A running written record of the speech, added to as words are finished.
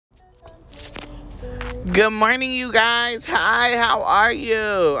Good morning, you guys. Hi, how are you?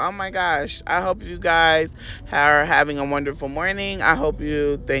 Oh my gosh. I hope you guys are having a wonderful morning. I hope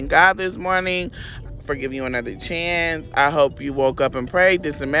you thank God this morning for giving you another chance. I hope you woke up and prayed,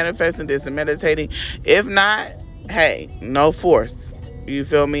 did some manifesting, did some meditating. If not, hey, no force. You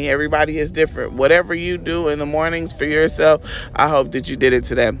feel me? Everybody is different. Whatever you do in the mornings for yourself, I hope that you did it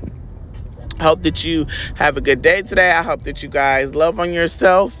today. I hope that you have a good day today. I hope that you guys love on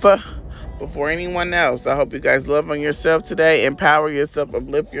yourself before anyone else. I hope you guys love on yourself today, empower yourself,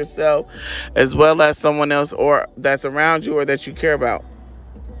 uplift yourself, as well as someone else or that's around you or that you care about.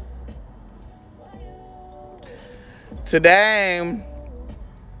 Today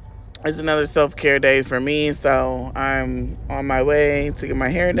is another self-care day for me, so I'm on my way to get my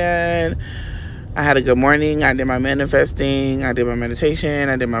hair done. I had a good morning. I did my manifesting. I did my meditation.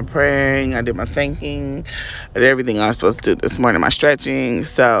 I did my praying. I did my thanking. I did everything I was supposed to do this morning. My stretching.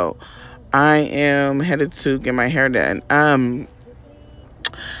 So I am headed to get my hair done. I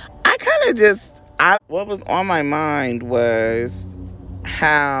kind of just, what was on my mind was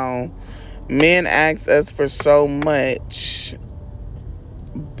how men ask us for so much,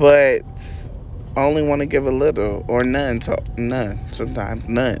 but only want to give a little or none. None. Sometimes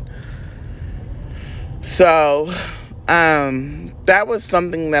none. So, that was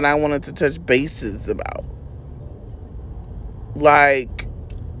something that I wanted to touch bases about. Like,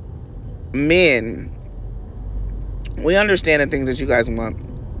 men, we understand the things that you guys want,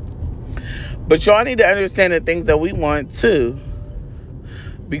 but y'all need to understand the things that we want too,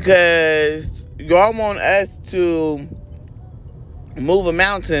 because y'all want us to move a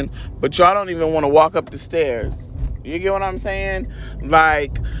mountain, but y'all don't even want to walk up the stairs. You get what I'm saying?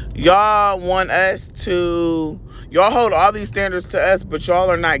 Like, y'all want us to, y'all hold all these standards to us, but y'all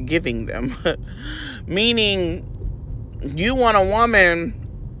are not giving them. Meaning, you want a woman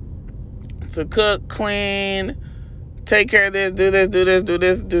to cook, clean, take care of this, do this, do this, do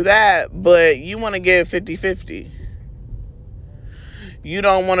this, do that, but you want to give 50-50. You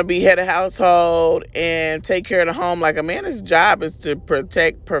don't want to be head of household and take care of the home. Like, a man's job is to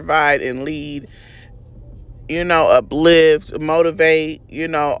protect, provide, and lead, uplift, motivate,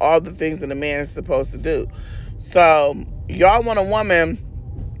 all the things that a man is supposed to do. So, y'all want a woman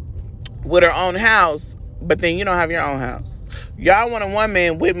with her own house, but then you don't have your own house. Y'all want a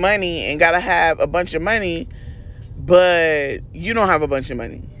woman with money and gotta have a bunch of money, but you don't have a bunch of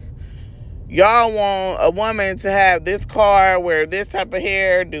money. Y'all want a woman to have this car, wear this type of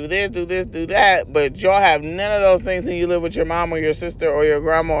hair, do this, do this, do that, but y'all have none of those things and you live with your mom or your sister or your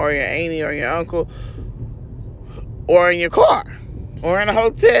grandma or your auntie or your uncle, or in your car or in a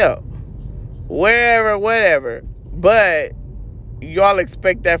hotel, wherever, whatever. But y'all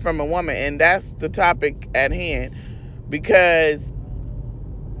expect that from a woman, and that's the topic at hand, because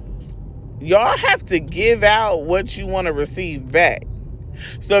y'all have to give out what you want to receive back.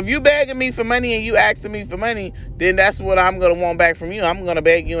 So if you begging me for money and you asking me for money, then that's what I'm gonna want back from you. I'm gonna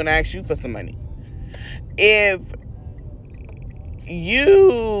beg you and ask you for some money. If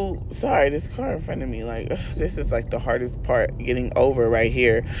you, sorry, this car in front of me, like, ugh, this is like the hardest part getting over right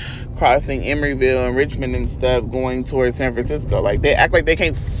here, crossing Emeryville and Richmond and stuff, going towards San Francisco. Like, they act like they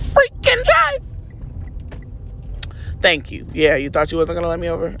can't freaking drive. Thank you. Yeah, you thought you wasn't gonna let me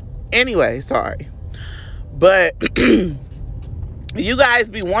over. Anyway, sorry, but you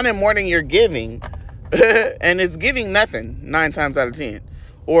guys be wanting more than you're giving. And it's giving nothing 9 times out of 10,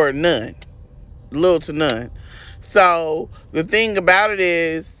 or none, little to none. So the thing about it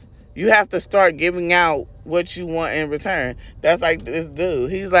is, you have to start giving out what you want in return. That's like this dude.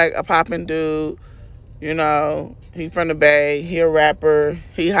 He's like a popping dude. He from the Bay. He a rapper.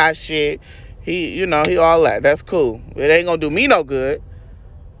 He hot shit. He all that. That's cool. It ain't gonna do me no good.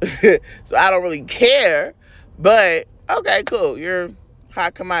 So I don't really care. But okay, cool. You're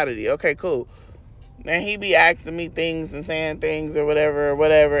hot commodity. Okay, cool. And he be asking me things and saying things or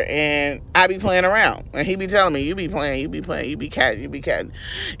whatever, and I be playing around. And he be telling me, you be playing, you be catting, you be catting.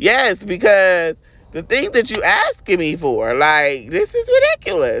 Yes, because the things that you asking me for, like, this is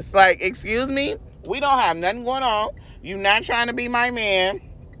ridiculous. Like, excuse me, we don't have nothing going on. You not trying to be my man.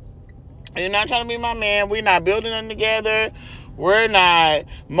 You're not trying to be my man. We're not building them together. We're not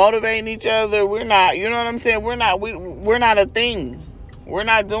motivating each other. We're not, you know what I'm saying? We're not a thing. We're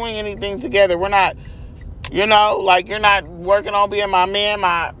not doing anything together. We're not, like, you're not working on being my man,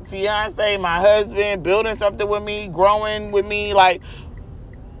 my fiance, my husband, building something with me, growing with me. Like,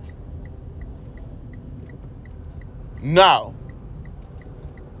 no.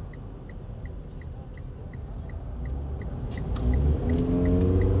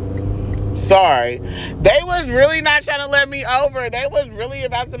 Sorry. They was really not trying to let me over. They was really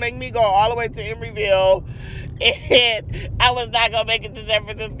about to make me go all the way to Emeryville. And I was not going to make it to San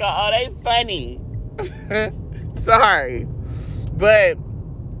Francisco. Oh, they funny. Sorry. But,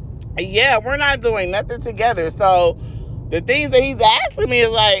 yeah, we're not doing nothing together. So, the things that he's asking me is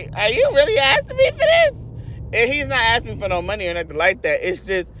like, are you really asking me for this? And he's not asking for no money or nothing like that. It's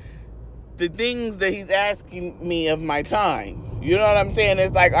just the things that he's asking me of my time. You know what I'm saying?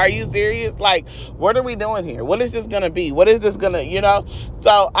 It's like, are you serious? Like, what are we doing here? What is this gonna be? What is this gonna,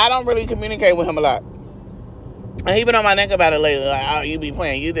 So I don't really communicate with him a lot. And he been on my neck about it lately. Like, oh, you be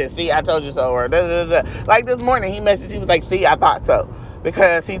playing. You this. See, I told you so. Or da da da. Like this morning, he messaged. He was like, see, I thought so.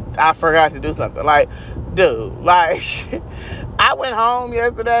 Because I forgot to do something. Like, dude, like, I went home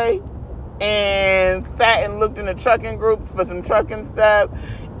yesterday and sat and looked in the trucking group for some trucking stuff.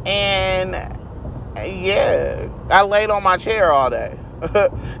 And yeah, I laid on my chair all day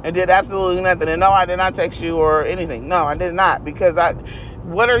and did absolutely nothing. And no, I did not text you or anything. No, I did not, because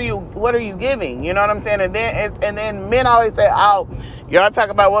what are you giving? You know what I'm saying? And then men always say, oh, y'all talk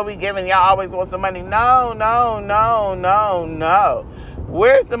about what we giving. Y'all always want some money. No, no, no, no, no.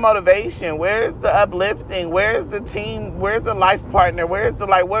 Where's the motivation? Where's the uplifting? Where's the team? Where's the life partner? Where's the,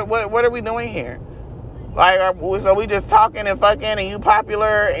 like, what are we doing here? Like, so we just talking and fucking and you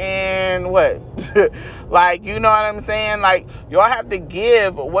popular and what? Like, you know what I'm saying? Like, y'all have to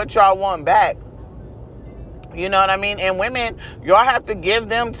give what y'all want back. You know what I mean? And women, y'all have to give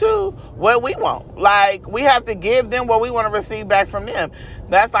them too what we want. Like, we have to give them what we want to receive back from them.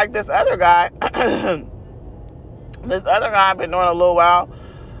 That's like this other guy. This other guy I've been knowing a little while.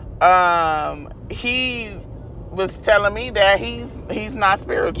 He was telling me that he's not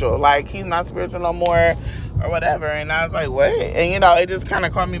spiritual. Like, he's not spiritual no more or whatever. And I was like, what? And it just kind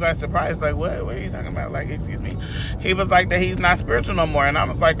of caught me by surprise. Like, what are you talking about? Like, excuse me. He was like that he's not spiritual no more. And I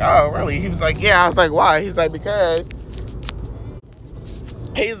was like, oh, really? He was like, yeah. I was like, why? He's like, because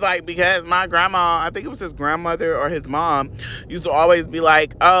my grandma, I think it was his grandmother or his mom, used to always be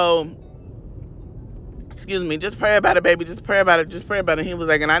like, oh, excuse me, just pray about it, baby. Just pray about it. Just pray about it. He was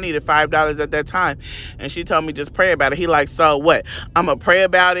like, and I needed $5 at that time. And she told me, just pray about it. He like, so what? I'm going to pray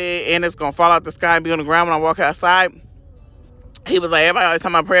about it and it's going to fall out the sky and be on the ground when I walk outside. He was like, everybody always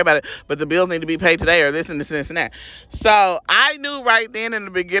tell me I pray about it, but the bills need to be paid today or this and this and this and that. So I knew right then in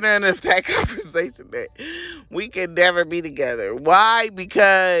the beginning of that conversation that we could never be together. Why?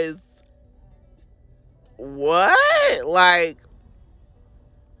 Because what? Like,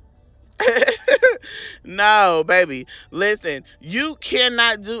 no, baby. Listen, you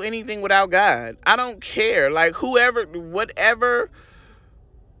cannot do anything without God. I don't care. Like, whoever, whatever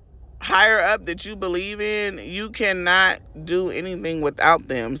higher up that you believe in, you cannot do anything without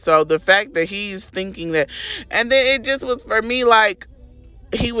them. So the fact that he's thinking that, and then it just was for me like,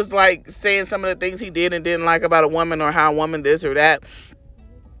 he was like saying some of the things he did and didn't like about a woman, or how a woman this or that.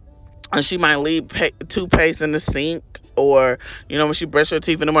 And she might leave toothpaste in the sink, or when she brush her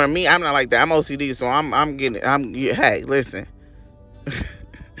teeth in the morning. Me, I'm not like that. I'm OCD, so hey, listen.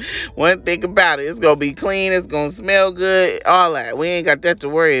 One thing about it, it's gonna be clean, it's gonna smell good, all that. We ain't got that to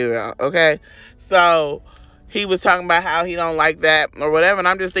worry about, okay? So he was talking about how he don't like that or whatever, and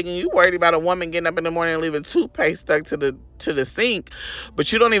I'm just thinking, you worried about a woman getting up in the morning and leaving toothpaste stuck to the sink,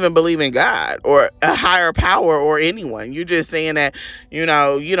 but you don't even believe in God or a higher power or anyone. You're just saying that you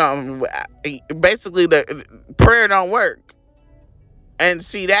don't. Basically, the prayer don't work, and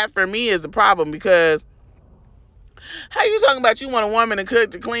see, that for me is a problem, because how you talking about you want a woman to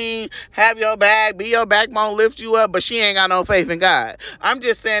cook, to clean, have your bag, be your backbone, lift you up, but she ain't got no faith in God? I'm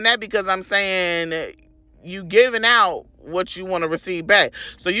just saying that because I'm saying you giving out what you want to receive back.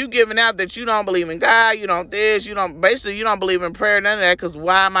 So you giving out that you don't believe in God, you don't this, you don't believe in prayer, none of that, because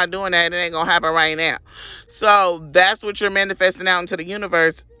why am I doing that? It ain't going to happen right now. So that's what you're manifesting out into the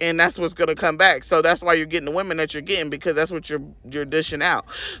universe, and that's what's gonna come back. So that's why you're getting the women that you're getting, because that's what you're dishing out.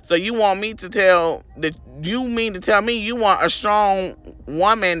 So you want me to tell that you mean to tell me you want a strong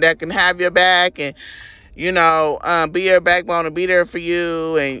woman that can have your back and be your backbone and be there for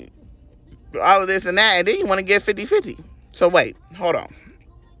you and all of this and that, and then you want to get 50-50. So wait, hold on.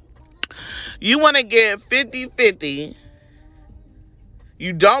 You want to get 50-50.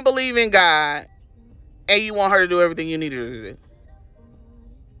 You don't believe in God, and you want her to do everything you need her to do.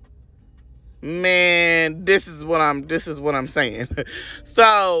 Man, this is what I'm saying.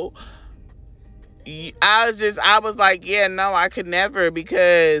 So I was like, yeah, no, I could never,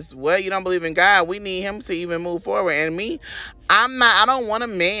 because, well, you don't believe in God. We need him to even move forward. And me, I don't want a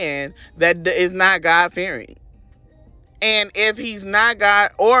man that is not God fearing. And if he's not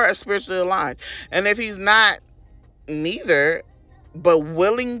God or spiritually aligned, and if he's not neither, but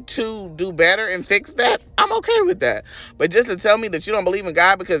willing to do better and fix that, I'm okay with that. But just to tell me that you don't believe in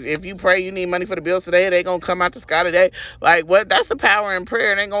God because if you pray you need money for the bills today, they gonna come out the sky today. Like what? That's the power in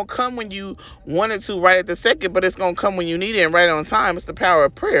prayer. It ain't gonna come when you wanted to right at the second, but it's gonna come when you need it and right on time. It's the power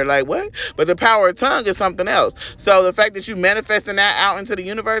of prayer. Like what? But the power of tongue is something else. So the fact that you manifesting that out into the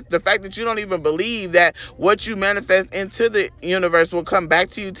universe, the fact that you don't even believe that what you manifest into the universe will come back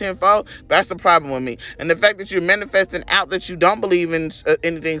to you tenfold, that's the problem with me. And the fact that you're manifesting out that you don't believe in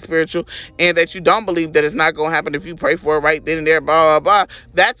anything spiritual and that you don't believe that it's not going to happen if you pray for it right then and there, blah, blah, blah.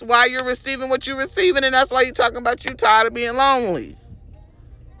 That's why you're receiving what you're receiving, and that's why you're talking about you tired of being lonely.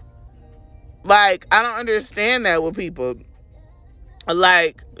 Like, I don't understand that with people.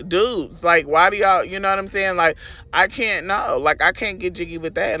 Like, dudes, like, why do y'all, you know what I'm saying? Like, I can't, no, like, I can't get jiggy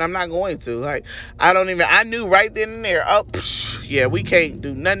with that, and I'm not going to. Like, I don't even, I knew right then and there, oh, yeah, we can't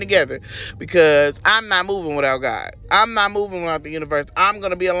do nothing together because I'm not moving without God. I'm not moving without the universe. I'm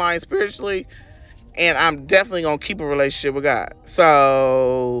going to be aligned spiritually, and I'm definitely going to keep a relationship with God.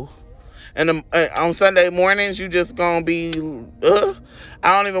 So, and on Sunday mornings, you just going to be,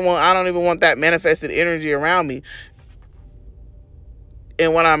 I don't even want that manifested energy around me.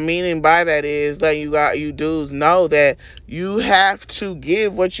 And what I'm meaning by that is that you dudes know that you have to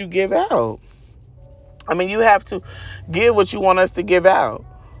give what you give out. I mean, you have to give what you want us to give out.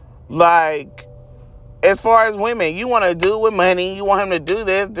 Like, as far as women, you want to do with money, you want him to do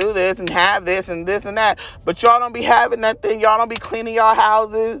this, and have this and this and that. But y'all don't be having nothing. Y'all don't be cleaning y'all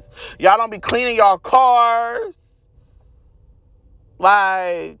houses. Y'all don't be cleaning y'all cars.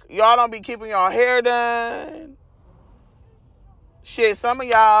 Like, y'all don't be keeping y'all hair done. Shit, some of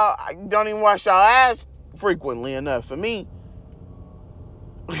y'all don't even wash y'all ass frequently enough for me.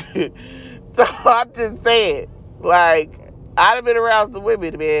 So I'm just saying, like, I'd have been around some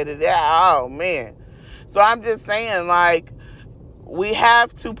women, man, and oh man. So I'm just saying, like, we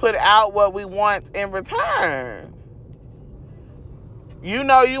have to put out what we want in return. You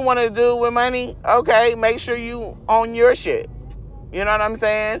know you want to do with money? Okay, make sure you own your shit. You know what I'm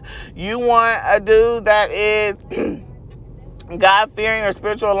saying? You want a dude that is God fearing or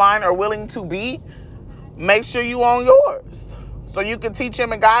spiritual aligned or willing to be? Make sure you own yours so you can teach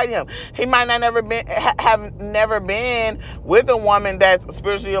him and guide him. He might not have never been with a woman that's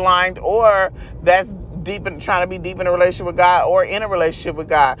spiritually aligned or that's trying to be deep in a relationship with God or in a relationship with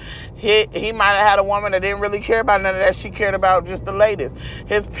God. He might have had a woman that didn't really care about none of that. She cared about just the latest.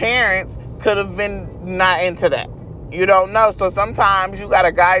 His parents could have been not into that. You don't know. So sometimes you got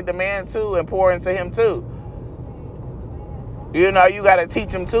to guide the man too and pour into him too. You know, you got to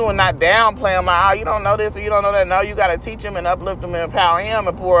teach him too and not downplay him. Like, oh, you don't know this or you don't know that. No, you got to teach him and uplift him and empower him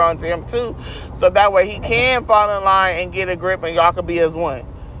and pour onto him too. So that way he can fall in line and get a grip and y'all could be as one.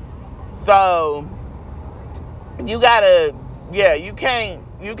 So you got to, yeah, you can't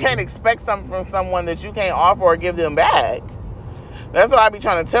expect something from someone that you can't offer or give them back. That's what I be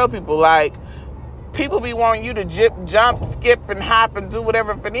trying to tell people. Like, people be wanting you to jump, skip, and hop and do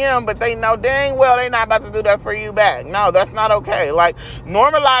whatever for them, but they know dang well they not about to do that for you back. No, that's not okay. Like,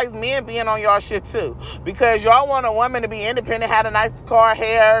 normalize men being on y'all shit too. Because y'all want a woman to be independent, have a nice car,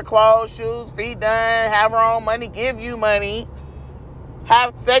 hair, clothes, shoes, feet done, have her own money, give you money,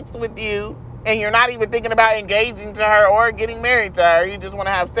 have sex with you, and you're not even thinking about engaging to her or getting married to her. You just want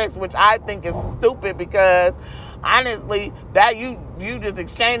to have sex, which I think is stupid because honestly, that you just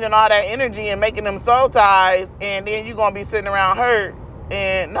exchanging all that energy and making them soul ties, and then you're gonna be sitting around hurt.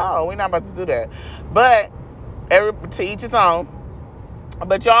 And no, we're not about to do that. But to each his own.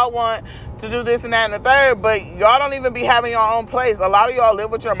 But y'all want to do this and that and the third, but y'all don't even be having your own place. A lot of y'all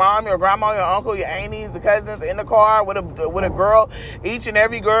live with your mom, your grandma, your uncle, your aunties, the cousins in the car with a girl, each and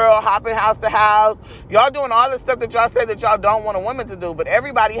every girl hopping house to house. Y'all doing all this stuff that y'all say that y'all don't want a woman to do, but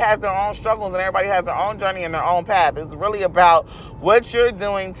everybody has their own struggles and everybody has their own journey and their own path. It's really about what you're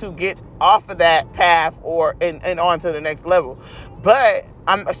doing to get off of that path or and on to the next level. But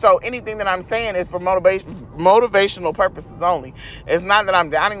so anything that I'm saying is for motivational purposes only. It's not that I'm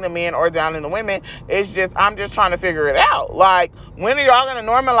downing the men or downing the women. It's just I'm just trying to figure it out. Like, when are y'all gonna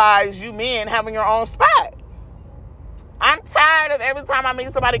normalize you men having your own spot? I'm tired of every time I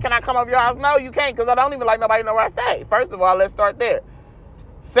meet somebody, can I come over your house? No, you can't, because I don't even like nobody know where I stay. First of all, let's start there.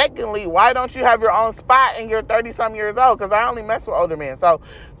 Secondly, why don't you have your own spot and you're 30-some years old? Because I only mess with older men. So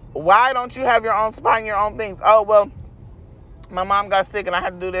why don't you have your own spot and your own things? Oh, well, my mom got sick and I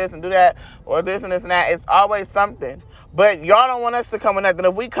had to do this and do that, or this and this and that. It's always something. But y'all don't want us to come with nothing.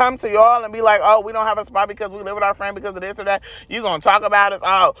 If we come to y'all and be like, oh, we don't have a spot because we live with our friend because of this or that, you going to talk about us.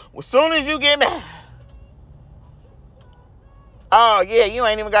 Oh, as soon as you get mad. Oh, yeah, you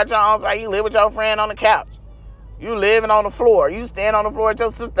ain't even got your own spot. You live with your friend on the couch. You living on the floor. You stand on the floor at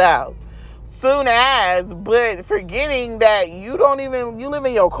your sister's house. Soon as, but forgetting that you live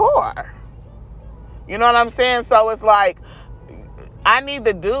in your car. You know what I'm saying? So it's like, I need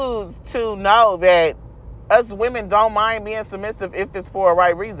the dudes to know that us women don't mind being submissive if it's for a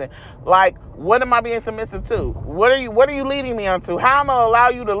right reason. Like, what am I being submissive to? What are you leading me onto? How am I gonna allow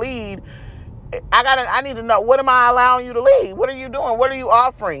you to lead? I need to know, what am I allowing you to lead? What are you doing? What are you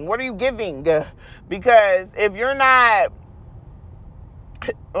offering? What are you giving? Because if you're not,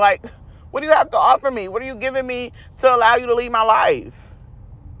 like, what do you have to offer me? What are you giving me to allow you to lead my life?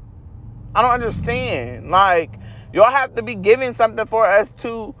 I don't understand. Like, y'all have to be giving something for us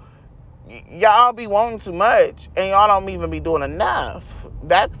to, y'all be wanting too much and y'all don't even be doing enough.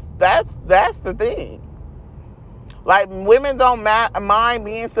 That's the thing. Like, women don't mind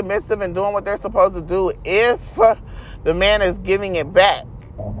being submissive and doing what they're supposed to do if the man is giving it back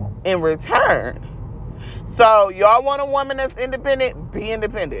in return. So y'all want a woman that's independent? Be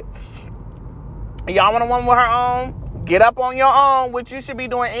independent. Y'all want a woman with her own? Get up on your own, which you should be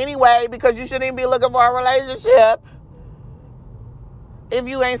doing anyway, because you shouldn't even be looking for a relationship if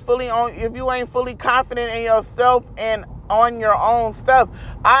you ain't fully confident in yourself and on your own stuff.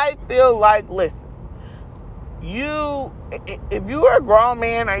 I feel like, listen, if you are a grown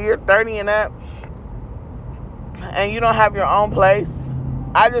man or you're 30 and up and you don't have your own place,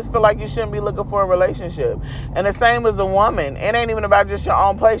 I just feel like you shouldn't be looking for a relationship. And the same as a woman. It ain't even about just your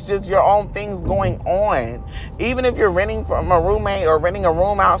own place, just your own things going on. Even if you're renting from a roommate or renting a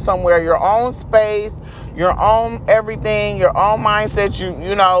room out somewhere, your own space, your own everything, your own mindset,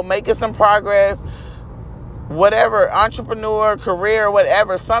 you know, making some progress, whatever, entrepreneur, career,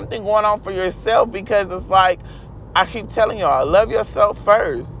 whatever, something going on for yourself. Because it's like, I keep telling y'all, love yourself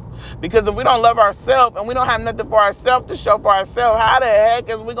first. Because if we don't love ourselves and we don't have nothing for ourselves to show for ourselves, how the heck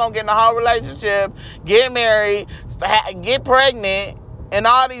is we going to get in a whole relationship, get married, get pregnant, and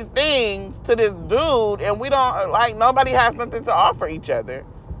all these things to this dude, and we don't, like, nobody has nothing to offer each other?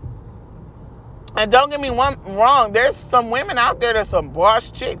 And don't get me wrong, there's some women out there that's some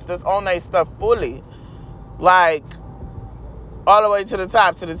boss chicks that's on their stuff fully. Like, all the way to the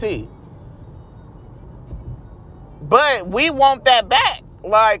top, to the T. But we want that back.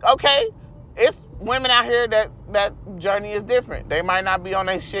 Like, okay, it's women out here that journey is different. They might not be on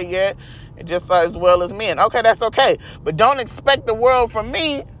their shit yet, just as well as men. Okay, that's okay. But don't expect the world from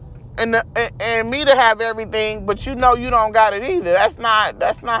me and me to have everything, but you know you don't got it either. That's not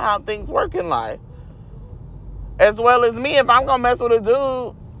how things work in life. As well as me, if I'm gonna mess with a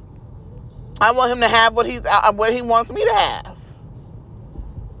dude, I want him to have what he wants me to have.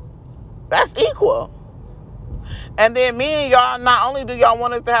 That's equal. And then me and y'all, not only do y'all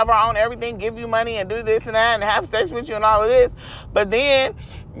want us to have our own everything, give you money and do this and that and have sex with you and all of this, but then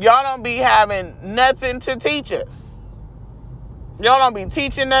y'all don't be having nothing to teach us. Y'all don't be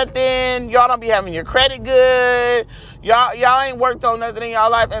teaching nothing. Y'all don't be having your credit good. Y'all ain't worked on nothing in y'all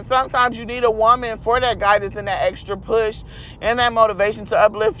life. And sometimes you need a woman for that guidance and that extra push and that motivation to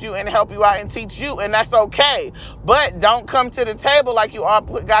uplift you and help you out and teach you. And that's okay. But don't come to the table like you all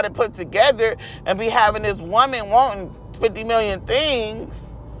got it put together and be having this woman wanting 50 million things.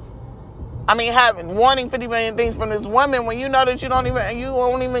 Wanting 50 million things from this woman when you know that you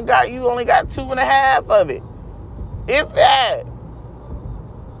only got 2.5 of it. If that.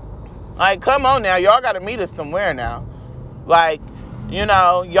 Like, come on now. Y'all got to meet us somewhere now. Like, you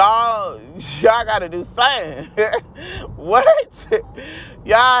know, y'all got to do something. What?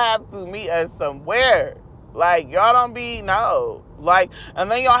 Y'all have to meet us somewhere. Like, y'all don't be, no. Like, and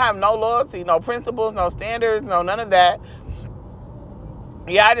then y'all have no loyalty, no principles, no standards, no none of that.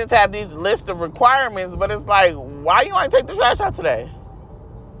 Yeah, I just have these list of requirements, but it's like, why you ain't take the trash out today?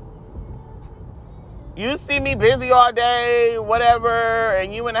 You see me busy all day, whatever,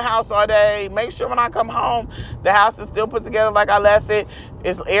 and you in the house all day. Make sure when I come home, the house is still put together like I left it.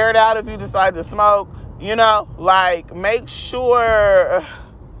 It's aired out if you decide to smoke. You know, like, make sure.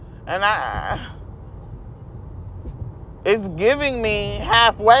 And it's giving me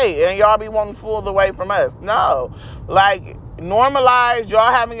halfway, and y'all be wanting full the way from us. No. Like, normalize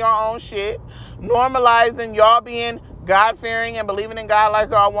y'all having your own shit. Normalizing y'all being God-fearing and believing in God like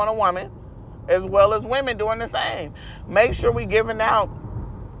y'all want a woman, as well as women doing the same. Make sure we giving out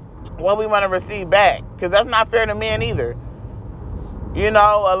what we want to receive back, because that's not fair to men either. You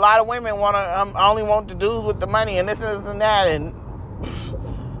know, a lot of women want to only want the dudes with the money and this and that, and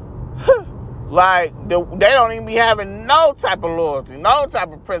like, they don't even be having no type of loyalty, no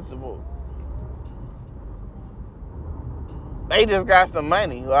type of principle. They just got some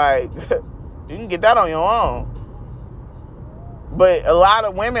money. Like, you can get that on your own. But a lot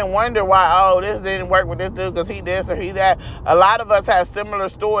of women wonder why, oh, this didn't work with this dude because he this or he that. A lot of us have similar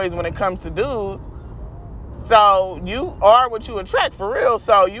stories when it comes to dudes. So you are what you attract, for real.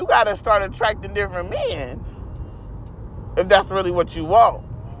 So you got to start attracting different men if that's really what you want.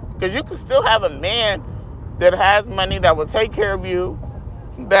 Because you can still have a man that has money, that will take care of you,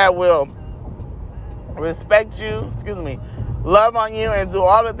 that will respect you, love on you, and do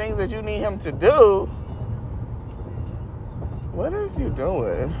all the things that you need him to do. What is you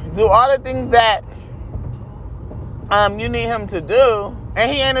doing? Do all the things that you need him to do,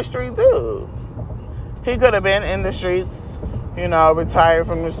 and he ain't a street dude. He could have been in the streets, retired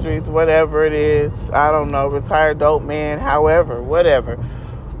from the streets, whatever it is. I don't know, retired dope man, however, whatever.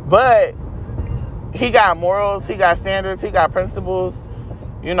 But he got morals, he got standards, he got principles,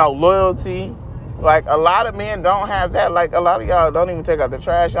 loyalty. Like, a lot of men don't have that. Like, a lot of y'all don't even take out the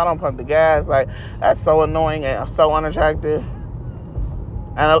trash. Y'all don't pump the gas. Like, that's so annoying and so unattractive.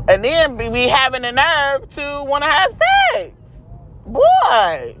 And then be having the nerve to want to have sex.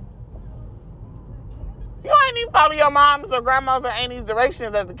 Boy, you ain't even follow your mom's or grandma's or auntie's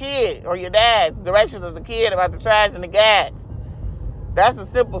directions as a kid, or your dad's directions as a kid about the trash and the gas. That's the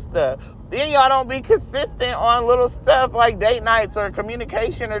simple stuff. Then y'all don't be consistent on little stuff like date nights or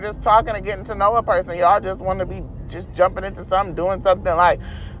communication or just talking or getting to know a person. Y'all just want to be just jumping into something, doing something like,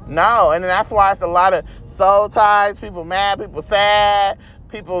 no. And then that's why it's a lot of soul ties, people mad, people sad,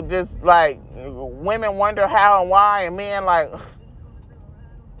 people just like, women wonder how and why, and men like,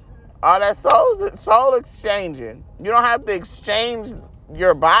 all that soul exchanging. You don't have to exchange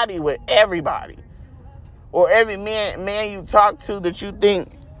your body with everybody or every man you talk to that you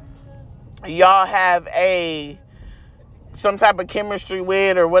think y'all have some type of chemistry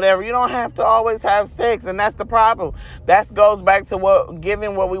with or whatever. You don't have to always have sex, and that's the problem. That goes back to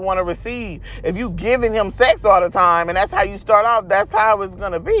giving what we want to receive. If you giving him sex all the time and that's how you start off, that's how it's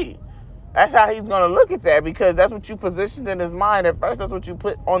gonna be. That's how he's gonna look at that, because that's what you positioned in his mind at first. That's what you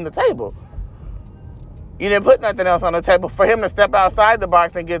put on the table. You didn't put nothing else on the table for him to step outside the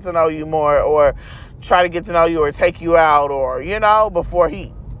box and get to know you more, or try to get to know you, or take you out, or before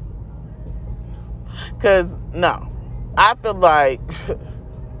he. Because no, I feel like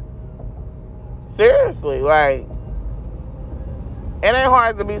seriously, like, it ain't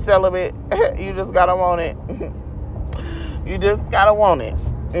hard to be celibate. You just gotta want it. You just gotta want it.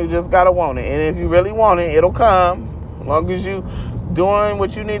 You just gotta want it. And if you really want it, it'll come. As long as you doing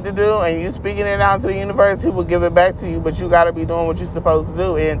what you need to do and you speaking it out to the universe, he will give it back to you. But you gotta be doing what you're supposed to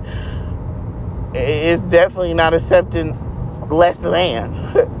do. And it's definitely not accepting less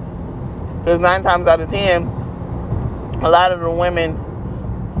than. Because 9 times out of 10, a lot of the women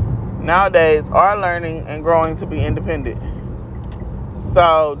nowadays are learning and growing to be independent.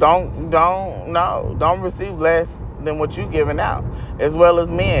 So don't receive less than what you giving out. As well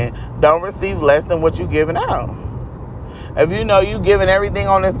as men, don't receive less than what you giving out. If you know you giving everything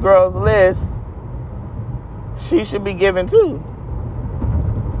on this girl's list, she should be giving too.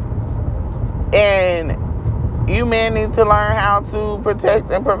 And you men need to learn how to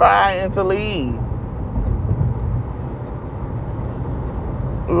protect and provide and to lead.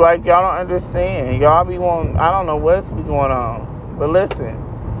 Like, y'all don't understand. Y'all be wanting, I don't know what's be going on. But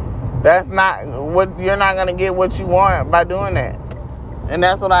listen, that's not what, you're not going to get what you want by doing that. And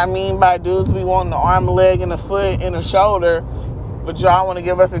that's what I mean by dudes be wanting the arm, a leg, and a foot, and a shoulder, but y'all want to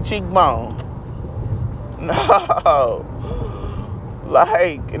give us a cheekbone. No.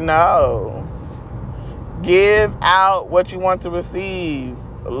 Like, no. Give out what you want to receive.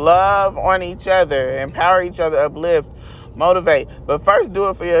 Love on each other. Empower each other. Uplift. Motivate. But first, do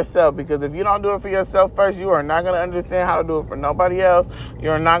it for yourself. Because if you don't do it for yourself first, you are not going to understand how to do it for nobody else.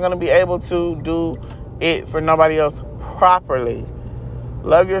 You're not going to be able to do it for nobody else properly.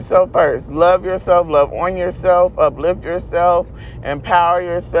 Love yourself first. Love yourself. Love on yourself. Uplift yourself. Empower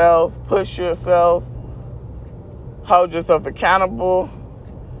yourself. Push yourself. Hold yourself accountable.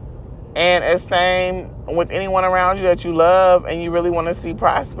 And it's same with anyone around you that you love and you really want to see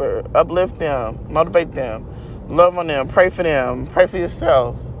prosper. Uplift them. Motivate them. Love on them. Pray for them. Pray for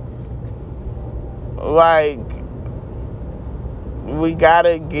yourself. Like, we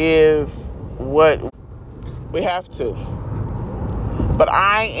gotta give what we have to. But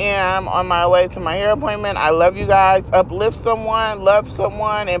I am on my way to my hair appointment. I love you guys. Uplift someone. Love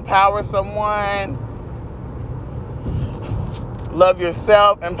someone. Empower someone. Love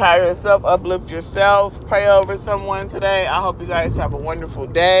yourself. Empower yourself. Uplift yourself. Pray over someone today. I hope you guys have a wonderful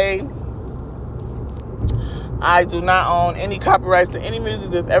day. I do not own any copyrights to any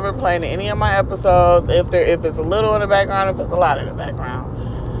music that's ever played in any of my episodes. If it's a little in the background, if it's a lot in the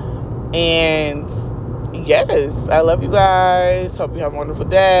background. And yes, I love you guys. Hope you have a wonderful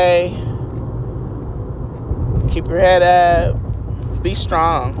day. Keep your head up. Be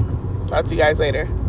strong. Talk to you guys later.